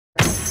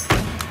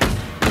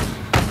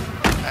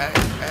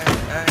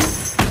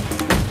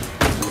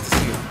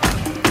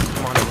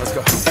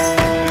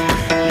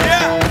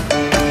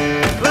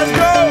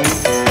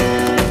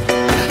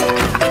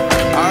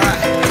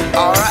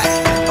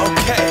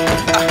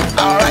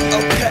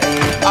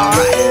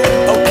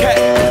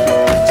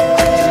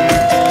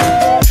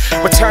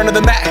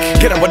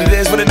Get up what it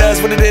is, what it does,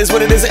 what it is,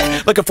 what it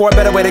isn't. Looking for a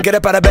better way to get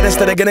up out of bed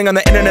instead of getting on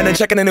the internet and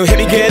checking a new hit.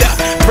 Me get up,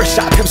 first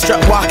shot, pimp strut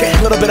walking.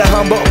 A little bit of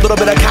humble, a little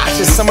bit of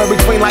cautious. Somewhere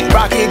between like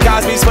Rocky and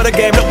Cosby's for the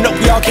game. Nope, nope,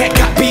 y'all can't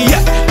copy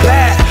yet.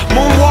 Bad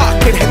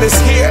moonwalking, and this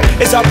here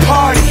is our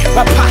party.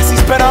 My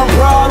posse's been on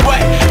Broadway,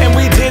 and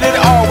we did it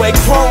all way.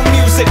 Chrome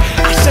music,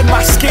 I shed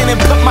my skin and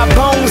put my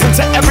bones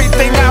into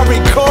everything I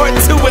record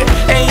to it.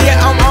 And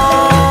yeah, I'm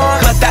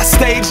on. Let that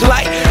stage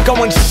light go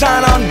and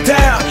shine on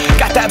down.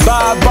 Got that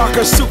Bob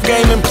Barker suit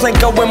game and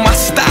Plinko in my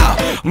style.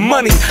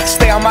 Money,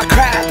 stay on my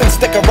craft and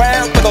stick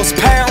around for those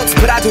pounds.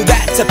 But I do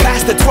that to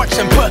pass the torch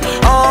and put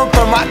on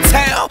for my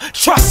town.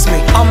 Trust me,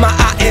 on my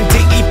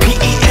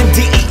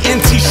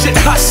INDEPENDENT shit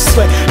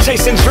hustling.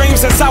 Chasing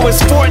dreams since I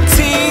was 14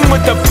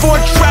 with the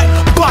 4-track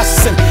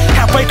bustin'.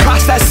 Halfway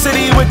across that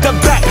city with the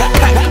back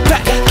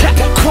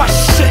crush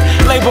shit.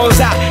 Labels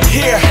out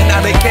here,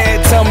 now they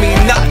can't tell me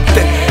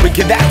nothing. We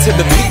give that to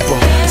the people,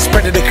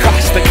 spread it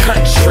across the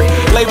country.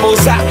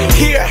 Labels out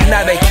here,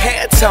 now they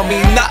can't tell me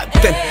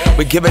nothing.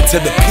 We give it to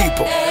the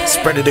people,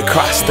 spread it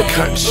across the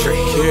country.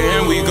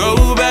 Here we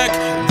go back,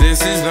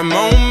 this is the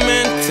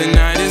moment.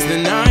 Tonight is the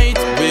night,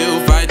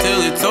 we'll fight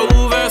till it's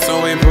over.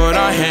 So we put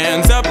our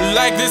hands up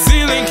like the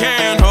ceiling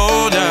can't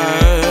hold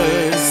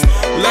us.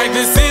 Like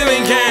the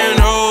ceiling can't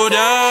hold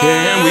us.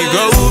 Here we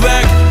go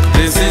back,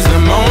 this is the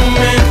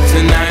moment.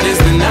 Tonight is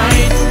the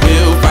night,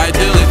 we'll fight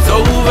till it's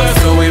over.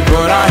 So we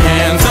put our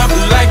hands up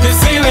like the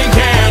ceiling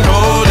can't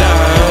hold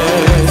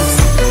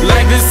us.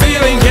 Like the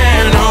ceiling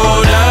can't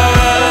hold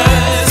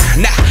us.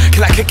 Nah,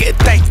 can I kick it?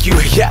 Thank you,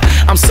 yeah,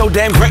 I'm so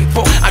damn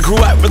grateful. I grew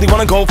up really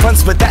wanna go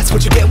fronts, but that's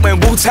what you get when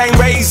Wu-Tang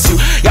raised you.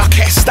 Y'all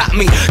can't stop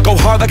me, go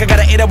hard like I got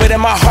an 808 in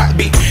my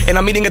heartbeat. And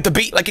I'm eating at the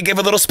beat like it gave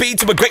a little speed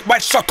to a great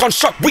white shark on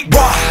Shark Week.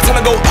 Raw, time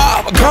to go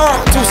off,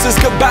 gone, deuces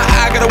goodbye.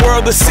 I got a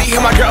world to see,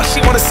 and my girl, she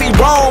wanna see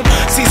Rome.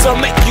 Caesar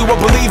make you a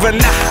believer,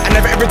 nah, I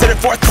never ever did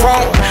it for a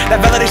throne. That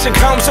validation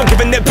comes from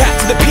giving it back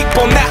to the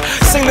people. Now,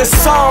 sing this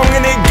song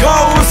and it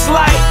goes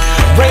like,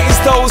 raise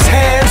those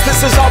hands,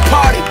 this is our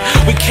party.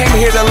 We came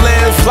here to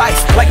live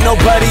life like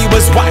nobody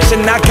was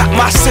watching. I got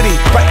my city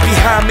right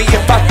behind me.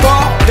 If I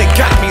fall, they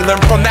got me. Learn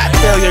from that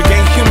failure,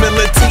 gain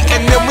humility,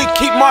 and then we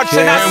keep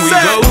marching. And we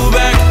go